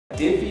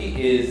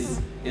Divvy is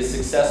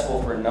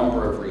successful for a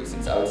number of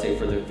reasons. I would say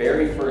for the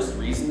very first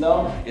reason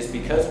though, is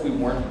because we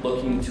weren't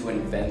looking to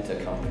invent a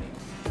company.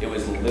 It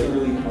was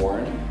literally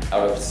born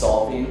out of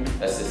solving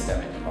a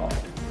systemic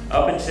problem.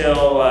 Up until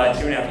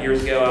 2.5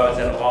 years ago, I was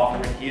at a law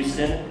firm in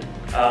Houston,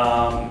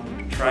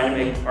 trying to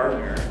make a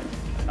partner,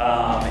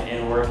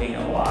 and working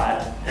a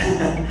lot,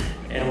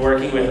 and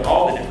working with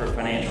all the different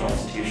financial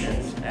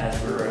institutions,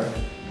 as we were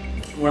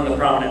one of the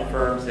prominent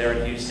firms there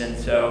in Houston.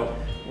 So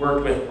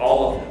worked with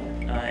all of them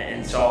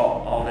and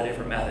saw all the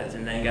different methods,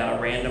 and then got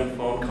a random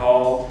phone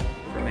call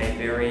from a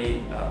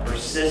very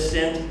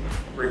persistent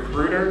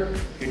recruiter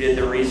who did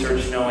the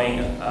research knowing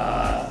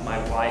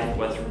my wife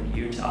was from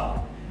Utah,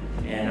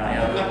 and I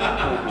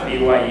have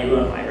BYU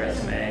on my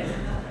resume.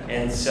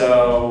 And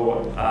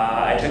so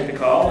I took the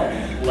call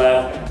and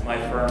left my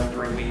firm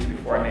 3 weeks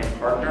before I made a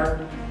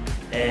partner,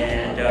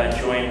 and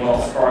joined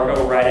Wells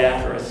Fargo right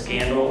after a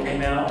scandal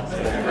came out, so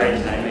it was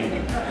great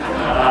timing.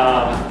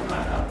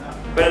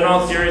 But in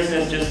all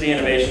seriousness, just the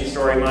innovation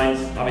story.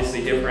 Mine's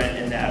obviously different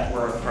in that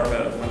we're part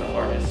of one of the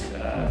largest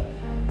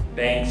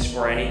banks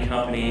for any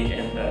company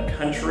in the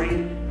country,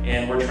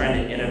 and we're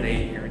trying to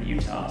innovate here in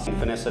Utah.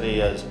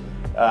 Finicity is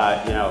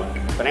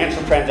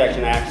financial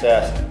transaction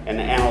access and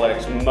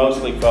analytics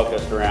mostly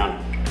focused around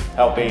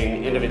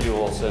helping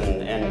individuals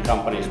and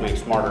companies make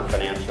smarter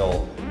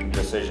financial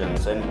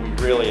decisions. And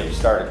we really have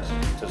started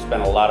to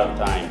spend a lot of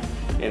time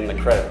in the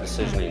credit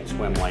decisioning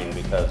swim lane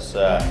because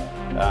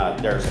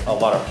there's a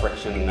lot of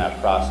friction in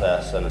that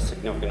process and a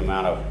significant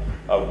amount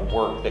of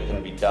work that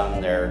can be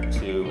done there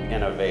to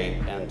innovate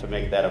and to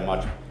make that a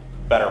much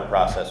better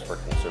process for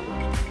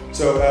consumers.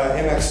 So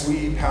MX,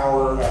 we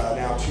power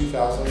now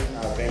 2,000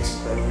 banks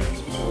and credit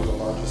unions, so we're the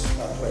largest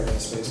player in the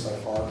space by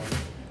far.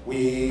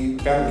 We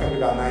founded the company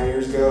about 9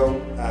 years ago,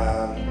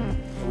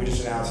 and we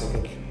just announced, I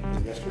think, was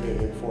it yesterday or the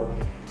day before,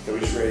 that we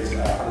just raised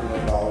 $100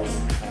 million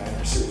in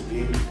our Series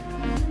B.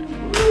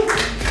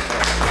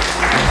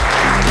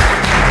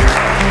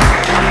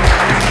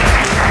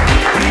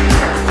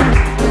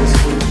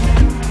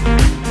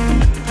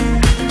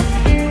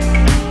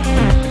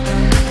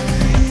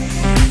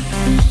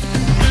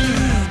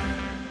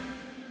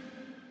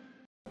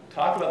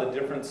 Talk about the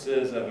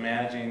differences of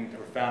managing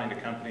or founding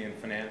a company in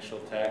financial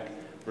tech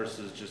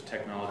versus just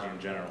technology in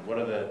general. What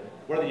are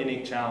the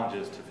unique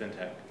challenges to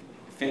fintech?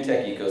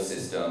 Fintech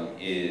ecosystem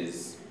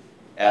is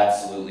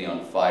absolutely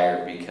on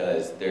fire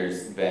because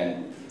there's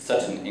been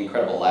such an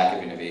incredible lack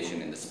of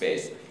innovation in the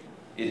space.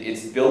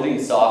 It's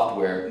building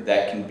software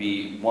that can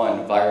be,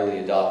 one,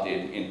 virally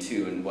adopted, and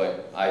two, and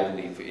what I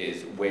believe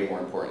is way more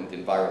important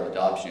than viral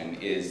adoption,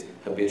 is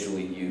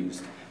habitually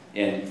used.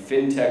 And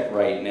fintech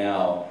right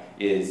now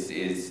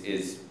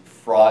is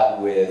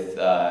fraught with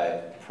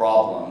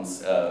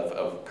problems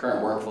of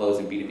current workflows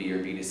in B2B or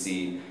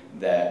B2C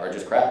that are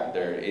just crap.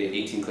 They're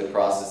 18-click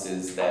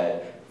processes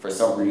that for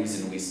some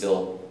reason we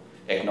still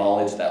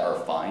acknowledge that are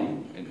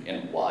fine,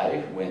 and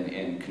why, when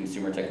in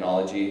consumer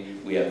technology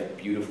we have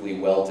beautifully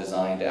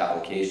well-designed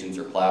applications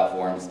or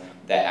platforms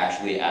that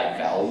actually add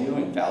value,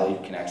 and value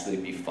can actually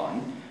be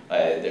fun.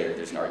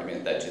 There's an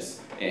argument that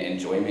just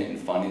enjoyment and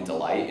fun and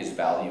delight is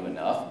value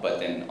enough, but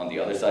then on the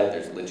other side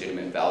there's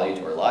legitimate value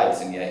to our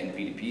lives, and yet in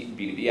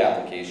B2B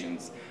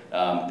applications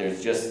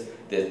there's just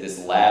this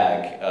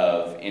lag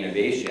of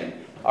innovation.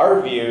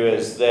 Our view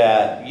is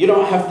that you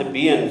don't have to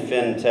be in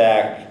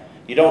fintech,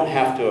 you don't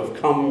have to have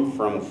come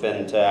from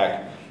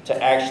fintech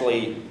to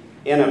actually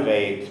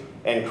innovate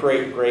and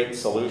create great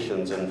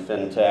solutions in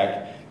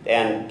fintech,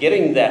 and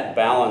getting that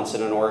balance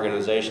in an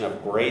organization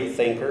of great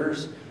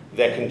thinkers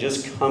that can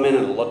just come in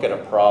and look at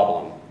a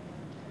problem,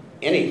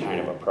 any kind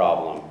of a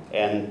problem,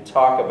 and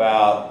talk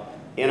about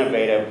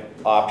innovative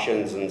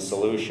options and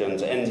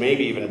solutions, and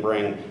maybe even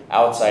bring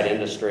outside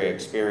industry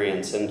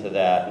experience into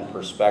that and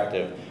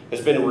perspective, has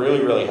been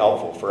really, really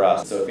helpful for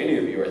us. So if any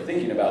of you are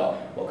thinking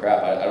about, well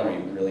crap, I don't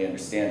even really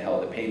understand how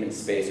the payment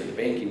space or the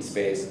banking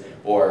space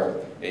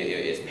or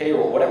it's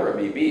payroll, whatever it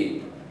may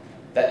be,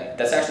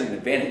 that's actually an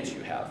advantage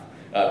you have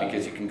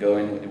because you can go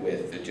in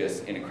with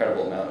just an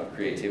incredible amount of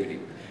creativity.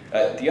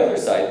 The other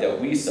side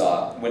that we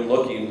saw when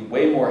looking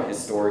way more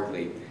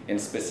historically and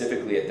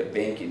specifically at the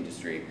bank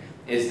industry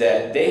is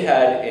that they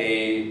had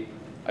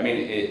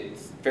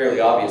it's fairly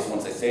obvious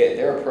once I say it,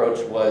 their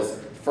approach was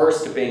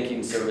first to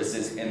banking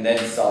services and then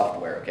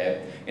software,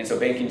 okay? And so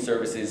banking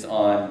services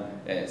on,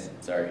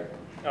 sorry.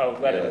 Oh,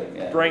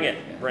 bring it,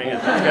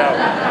 let's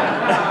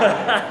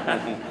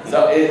go.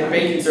 So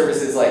banking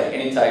services, like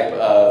any type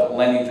of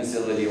lending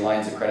facility,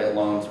 lines of credit,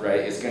 loans, right,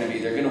 it's going to be,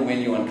 they're going to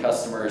win you on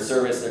customer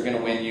service, they're going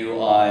to win you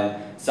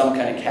on some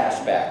kind of cash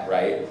back,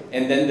 right?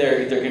 And then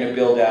they're going to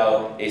build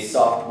out a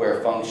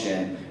software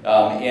function,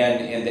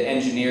 and the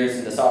engineers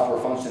and the software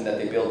function that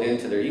they build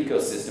into their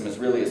ecosystem is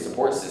really a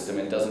support system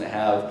and doesn't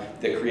have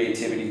the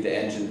creativity, the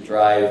engine, the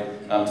drive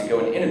to go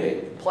and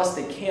innovate. Plus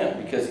they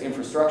can't because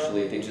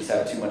infrastructurally they just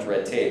have too much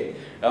red tape.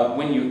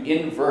 When you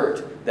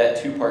invert that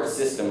two-part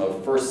system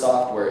of first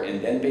software and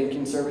then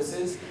banking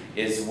services,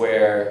 is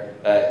where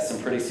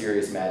some pretty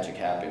serious magic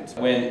happens.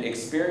 When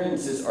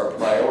experiences are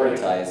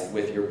prioritized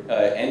with your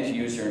end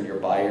user and your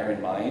buyer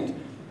in mind,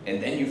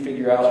 and then you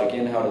figure out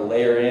again how to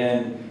layer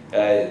in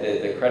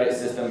the credit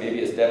system, maybe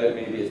it's debit,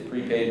 maybe it's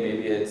prepaid,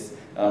 maybe it's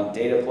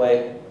data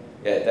play,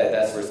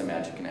 that's where some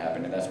magic can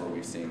happen, and that's where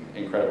we've seen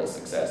incredible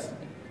success.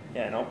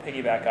 Yeah, and I'll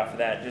piggyback off of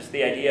that. Just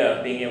the idea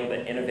of being able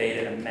to innovate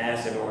in a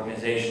massive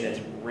organization is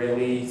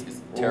really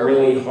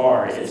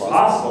hard. It's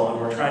possible,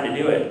 and we're trying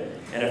to do it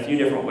in a few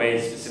different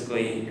ways,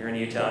 specifically here in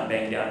Utah and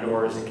banging down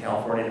doors in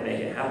California to make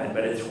it happen,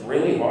 but it's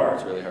really hard.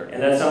 It's really hard.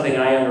 And that's something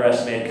I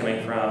underestimated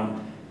coming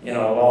from, a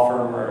law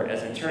firm or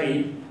as an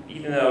attorney.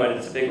 Even though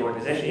it's a big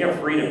organization, you have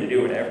freedom to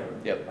do whatever.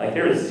 Yep. Like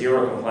there is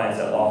zero compliance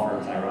at law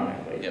firms,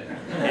 ironically. Yep.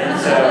 And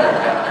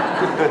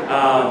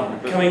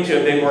so, coming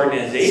to a big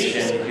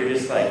organization, you're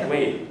just like,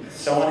 wait,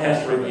 someone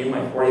has to review my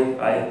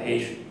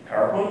 45-page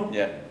PowerPoint?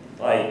 Yeah.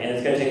 And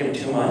it's going to take them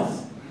 2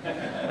 months?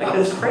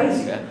 That's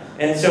crazy. Yeah.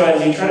 And so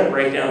as you try to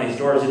break down these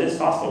doors, it is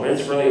possible, but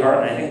it's really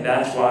hard. And I think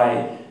that's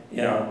why,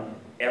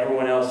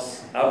 everyone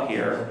else up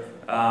here,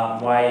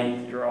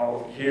 why you're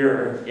all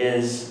here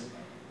is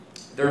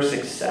they're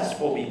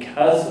successful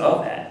because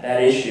of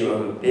that issue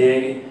of a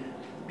big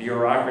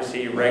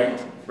bureaucracy, red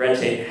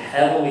tape,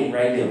 heavily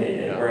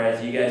regulated,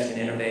 whereas you guys can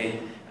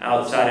innovate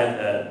outside of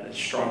the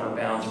stronger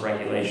bounds of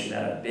regulation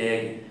that a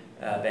big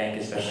bank,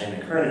 especially in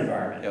the current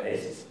environment,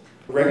 faces.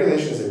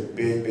 Regulation is a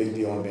big, big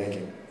deal in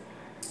banking.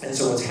 And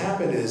so what's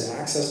happened is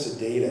access to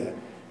data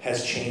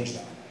has changed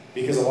that.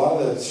 Because a lot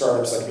of the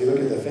startups, like if you look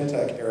at the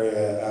fintech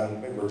area,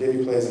 where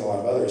Divvy plays and a lot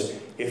of others,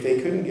 if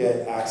they couldn't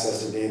get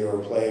access to data or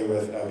play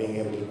with being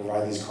able to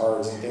provide these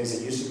cards and things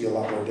that used to be a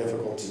lot more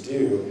difficult to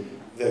do,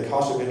 the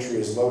cost of entry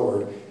is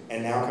lowered,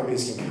 and now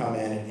companies can come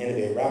in and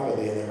innovate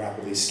rapidly and then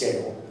rapidly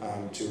scale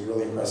to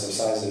really impressive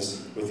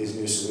sizes with these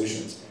new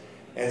solutions.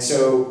 And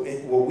so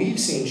what we've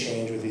seen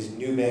change with these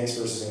new banks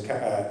versus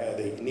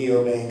the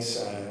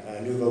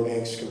neobanks, nouveau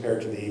banks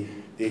compared to the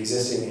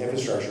existing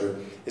infrastructure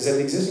is that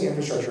the existing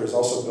infrastructure is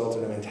also built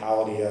in a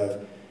mentality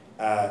of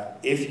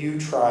if you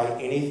try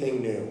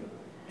anything new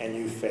and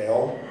you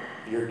fail,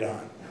 you're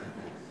done.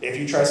 If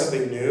you try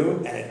something new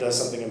and it does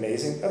something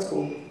amazing, that's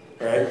cool,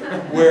 right?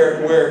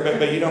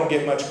 But you don't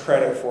get much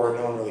credit for it,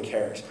 no one really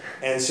cares.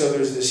 And so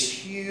there's this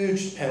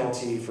huge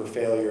penalty for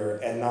failure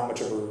and not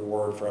much of a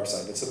reward for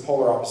upside. It's the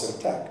polar opposite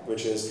of tech,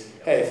 which is,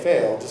 hey,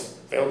 fail, just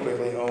fail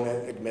quickly, own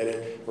it, admit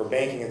it. Where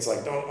banking, it's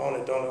like, don't own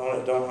it, don't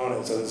own it, don't own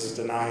it. So this is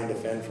deny and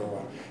defend for a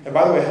while. And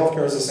by the way,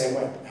 healthcare is the same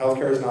way.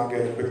 Healthcare is not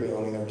good at quickly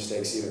owning their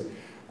mistakes either.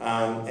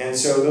 And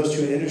so those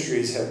two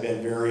industries have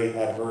been very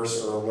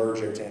adverse or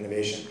allergic to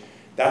innovation.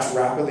 That's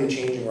rapidly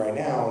changing right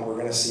now, and we're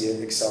going to see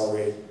it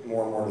accelerate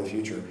more and more in the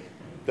future.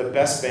 The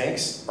best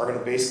banks are going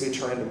to basically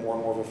turn into more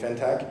and more of a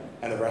fintech,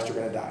 and the rest are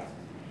going to die.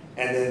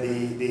 And then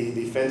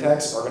the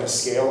fintechs are going to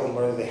scale and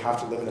learn that they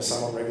have to live in a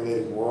somewhat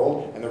regulated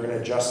world, and they're going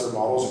to adjust their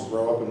models and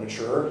grow up and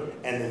mature.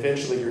 And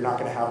eventually, you're not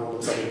going to have what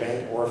looks like a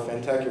bank or a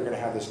fintech. You're going to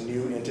have this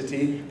new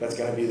entity that's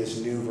going to be this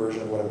new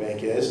version of what a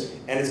bank is,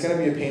 and it's going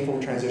to be a painful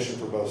transition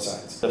for both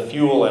sides. The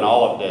fuel in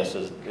all of this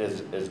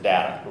is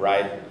data,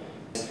 right?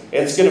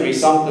 It's going to be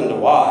something to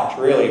watch,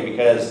 really,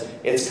 because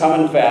it's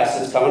coming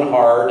fast, it's coming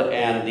hard,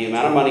 and the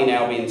amount of money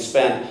now being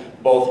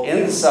spent both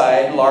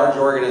inside large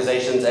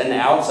organizations and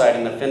outside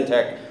in the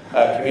fintech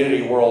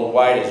community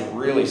worldwide is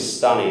really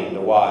stunning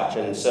to watch.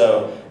 And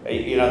so,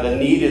 the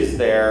need is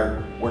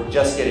there. We're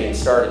just getting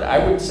started.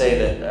 I would say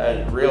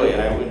that really,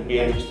 and I would be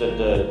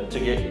interested to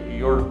get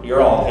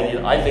your all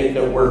opinion. I think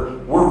that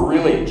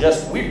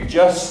we've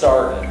just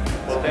started.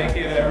 Well, thank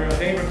you, everyone.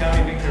 Thank you for coming.